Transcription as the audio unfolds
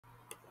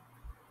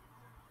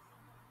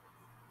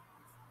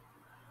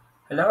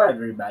Hello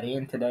everybody,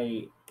 and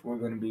today we're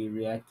going to be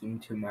reacting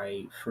to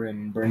my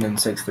friend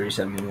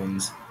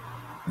brendon6371's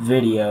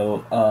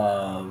video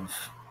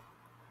of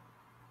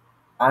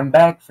I'm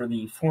back for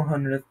the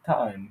 400th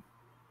time.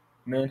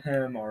 Me and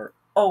him are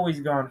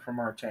always gone from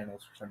our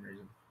channels for some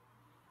reason.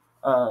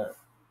 I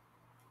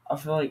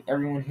feel like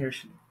everyone here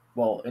should,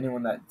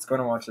 anyone that's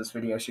going to watch this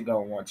video should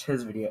go and watch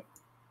his video.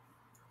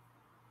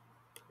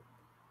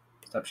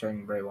 Stop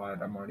showing Bray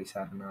Wyatt, I'm already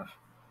sad enough.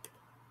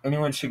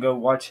 Anyone should go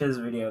watch his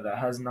video that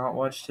has not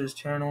watched his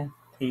channel.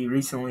 He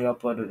recently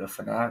uploaded a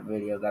FNAF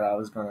video that I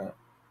was going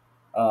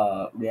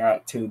to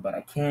react to, but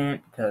I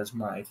can't because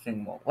my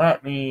thing won't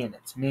let me, and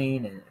it's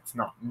mean, and it's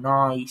not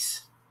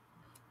nice.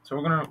 So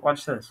we're gonna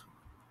watch this.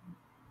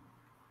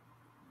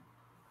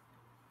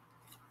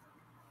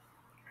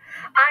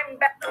 I'm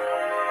back.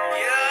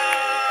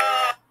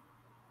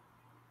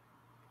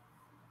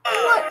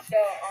 What? So,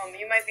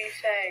 you might be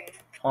saying...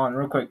 Hold on,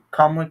 real quick.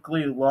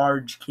 Comically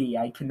large key.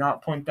 I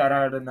cannot point that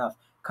out enough.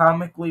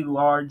 Comically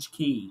large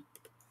key.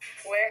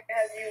 Where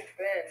have you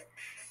been?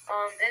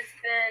 It's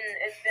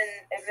been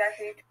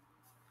exactly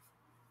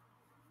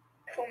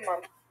 2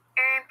 months.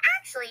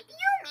 Actually, do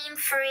you mean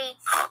free?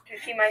 Do you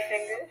see my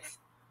fingers?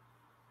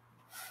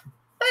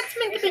 That's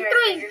meant to be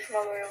three.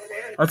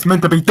 That's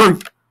meant to be three.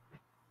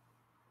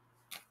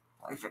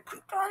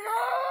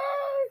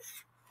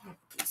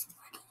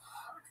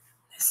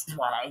 This is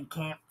why I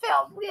can't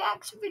film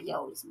reaction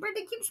videos.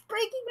 Brenda keeps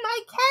breaking my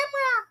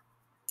camera.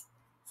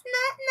 It's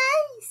not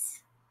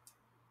nice.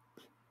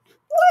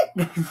 What?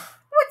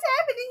 What's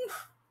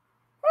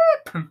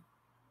happening?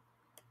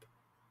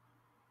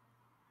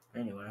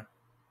 Anyway.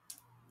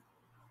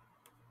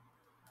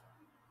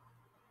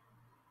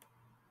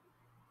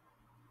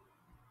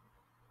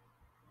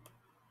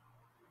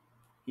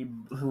 He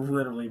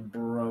literally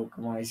broke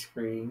my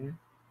screen.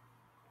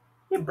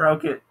 He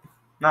broke it.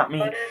 Not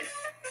me.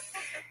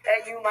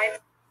 And you might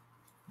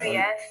be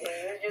asking.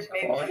 It's just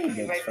maybe something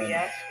you might be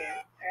asking.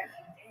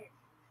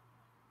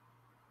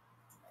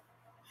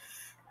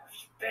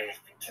 Where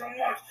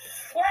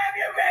have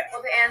you been?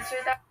 Well, to answer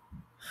that.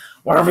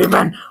 Where have you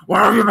been?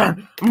 Where have you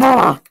been?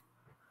 More!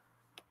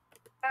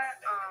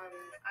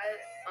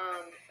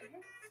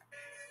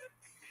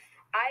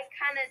 I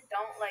kind of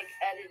don't like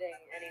editing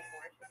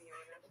anymore, to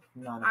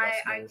be honest.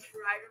 I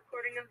tried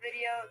recording a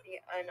video,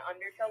 an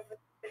Undertale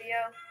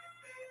video,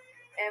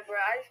 and bro,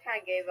 I just kind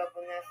of gave up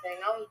on that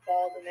thing. I was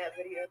bald in that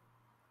video.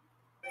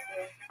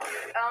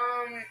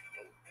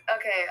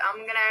 Okay,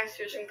 I'm gonna ask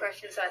you some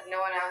questions that no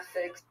one asked.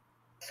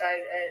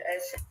 I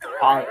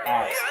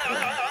asked.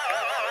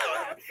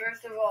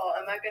 First of all,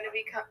 am I gonna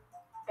be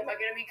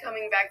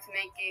coming back to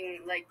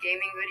making like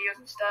gaming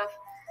videos and stuff?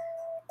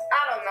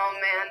 I don't know,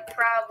 man.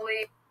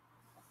 Probably.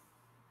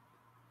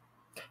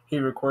 He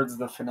records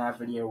the FNAF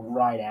video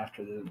right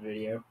after the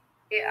video.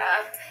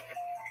 Yeah,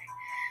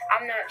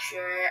 I'm not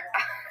sure.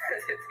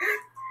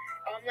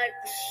 I'm like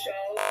so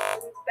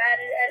bad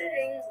at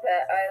editing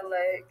that I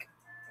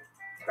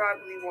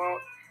probably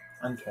won't.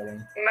 I'm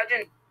kidding.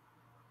 Imagine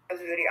this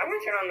video. I'm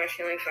gonna turn on my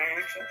ceiling fan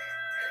actually.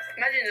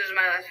 Imagine this is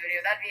my last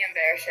video. That'd be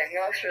embarrassing. It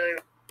looks really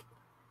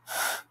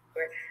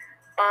weird.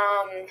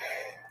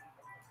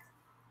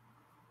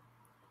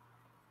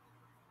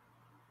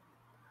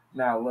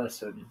 Now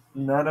listen,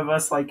 none of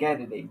us like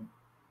editing.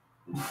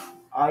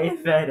 I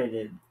have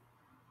edited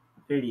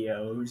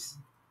videos.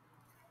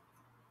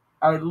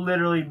 I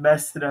literally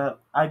messed it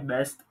up. I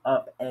messed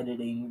up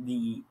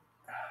editing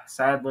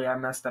sadly I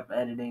messed up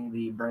editing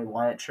the Bray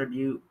Wyatt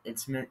tribute.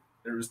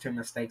 There was 2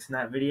 mistakes in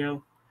that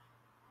video.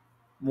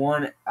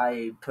 One,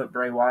 I put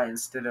Bray Wyatt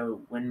instead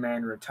of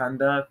Windman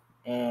Rotunda,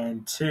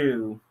 and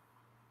 2,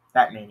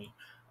 that many.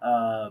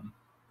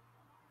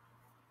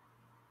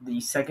 The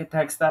second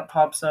text that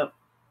pops up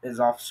is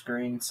off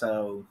screen,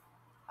 so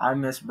I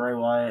miss Bray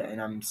Wyatt,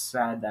 and I'm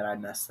sad that I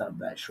messed up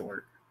that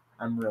short.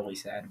 I'm really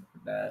sad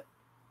about that.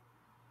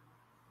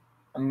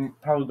 I'm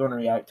probably going to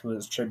react to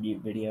his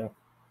tribute video.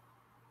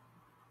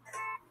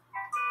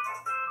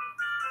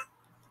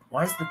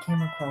 Why is the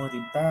camera quality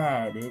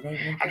bad? It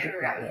ain't meant to be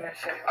bad.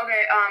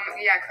 Okay,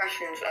 yeah,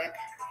 questions.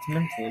 It's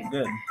meant to be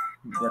good.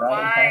 But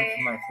I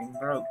have my thing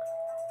broke.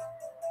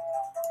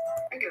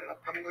 I give up.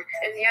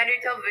 Is the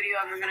Undertale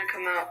video ever gonna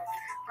come out?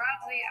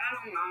 Probably, I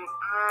don't know.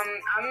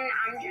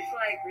 I'm just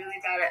like really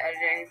bad at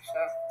editing, so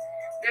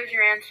there's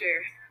your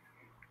answer.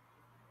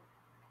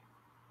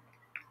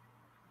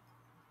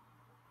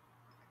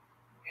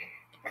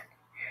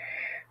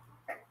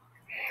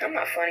 I'm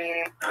not funny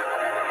anymore.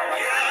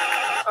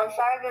 I'm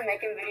sorry I've been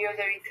making videos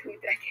every 2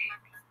 decades.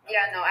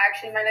 Yeah, no,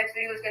 actually my next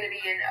video is gonna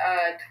be in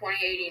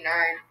 2089.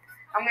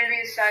 I'm gonna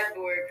be a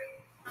cyborg.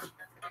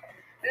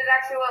 This is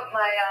actually what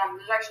my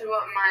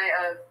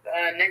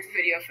next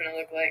video is gonna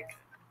look like.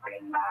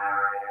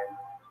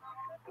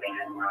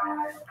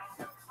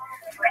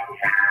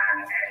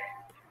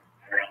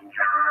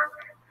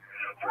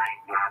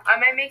 I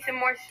might make some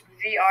more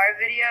VR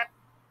videos.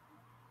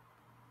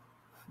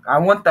 I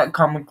want that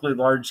comically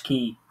large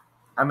key.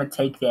 I'm gonna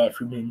take that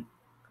from him.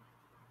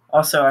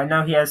 Also, I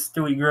know he has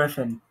Stewie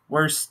Griffin.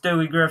 Where's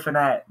Stewie Griffin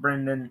at,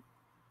 Brendan?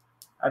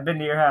 I've been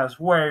to your house.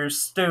 Where's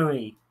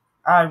Stewie?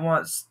 I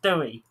want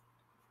Stewie.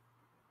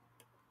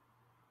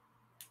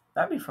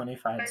 That'd be funny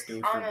if I had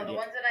Stewie for I don't know, the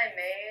ones that I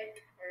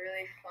made were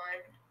really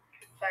fun,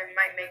 so I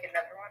might make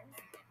another one.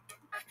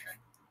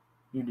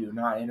 You do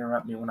not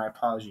interrupt me when I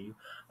pause you.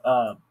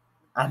 I'm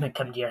gonna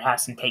come to your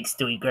house and take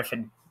Stewie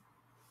Griffin.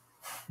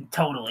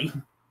 Totally.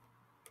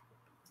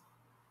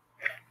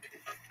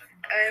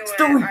 Anyway,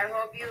 Stewie! I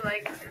hope you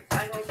like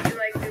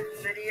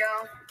this video.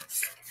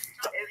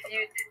 If you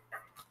did,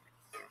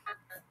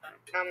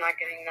 I'm not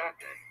getting that.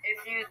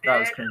 If you did, That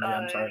was cringy,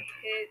 I'm sorry.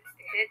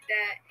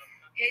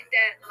 hit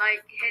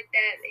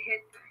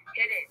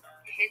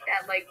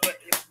that like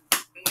button.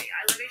 Wait,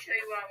 let me show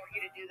you what I want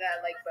you to do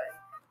that like button.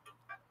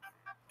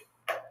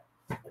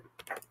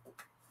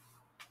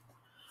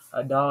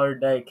 $1 a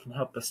day can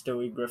help a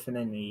Stewie Griffin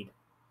in need.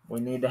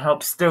 We need to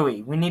help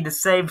Stewie. We need to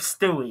save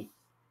Stewie.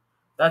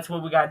 That's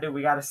what we gotta do.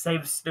 We gotta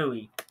save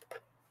Stewie.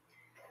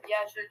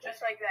 Yeah, so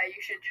just like that,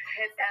 you should just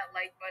hit that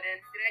like button.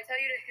 Did I tell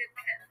you to hit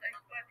that like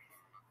button?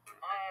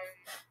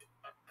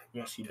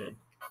 Yes, you did.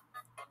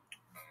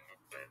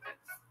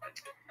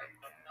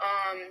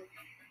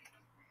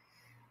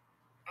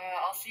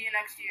 I'll see you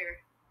next year.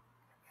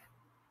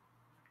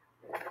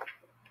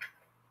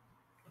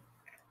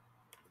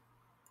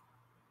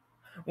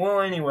 Well,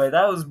 anyway,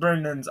 that was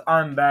Brendan's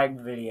I'm Back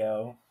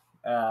video.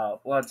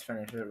 Let's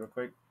finish it real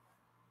quick.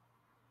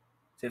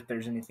 See if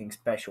there's anything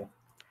special.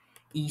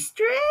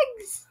 Easter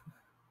eggs?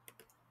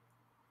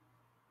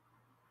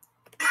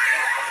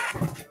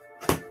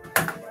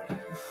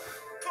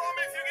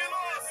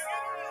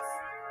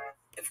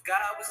 If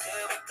God was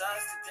here with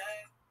us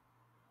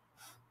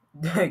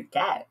today.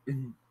 Cat.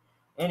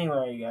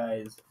 Anyway,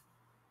 guys.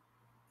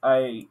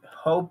 I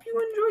hope you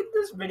enjoyed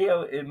this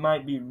video. It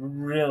might be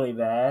really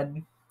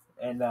bad.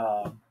 And,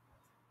 I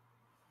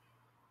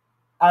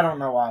don't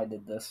know why I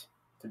did this,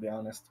 to be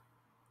honest.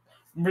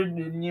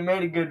 Brendan, you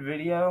made a good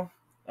video.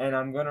 And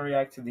I'm going to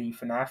react to the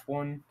FNAF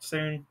one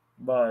soon.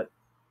 But,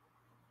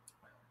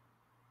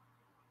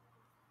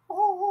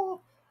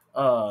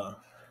 I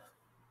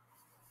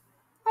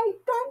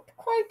don't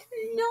quite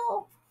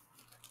know.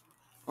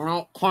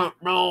 I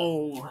can't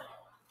know.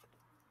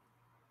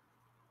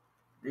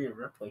 Rhea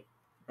Ripley.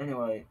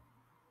 Anyway,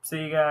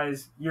 see you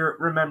guys.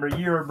 Remember,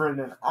 you're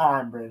Brendan.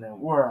 I'm Brendan.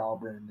 We're all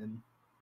Brendan.